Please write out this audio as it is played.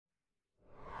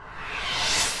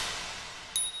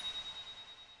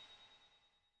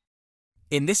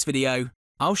In this video,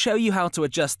 I'll show you how to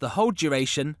adjust the hold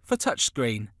duration for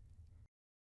touchscreen.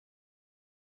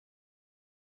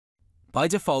 By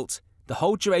default, the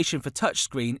hold duration for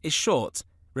touchscreen is short,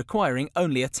 requiring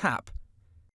only a tap.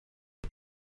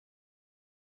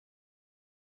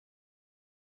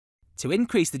 To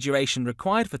increase the duration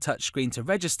required for touchscreen to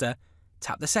register,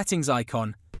 tap the settings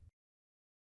icon.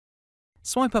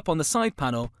 Swipe up on the side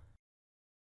panel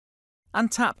and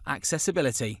tap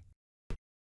Accessibility.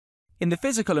 In the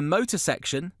Physical and Motor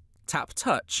section, tap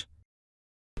Touch.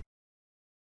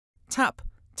 Tap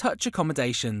Touch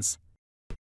Accommodations.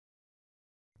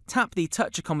 Tap the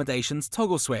Touch Accommodations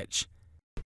toggle switch.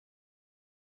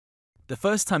 The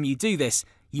first time you do this,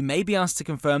 you may be asked to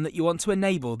confirm that you want to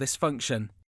enable this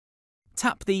function.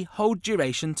 Tap the Hold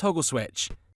Duration toggle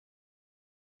switch.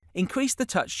 Increase the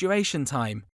touch duration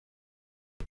time.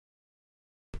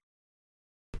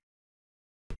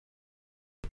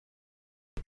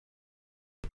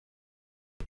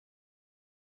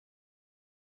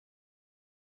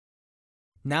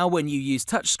 Now when you use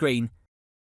touchscreen,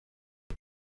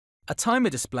 a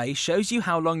timer display shows you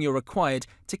how long you're required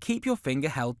to keep your finger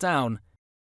held down.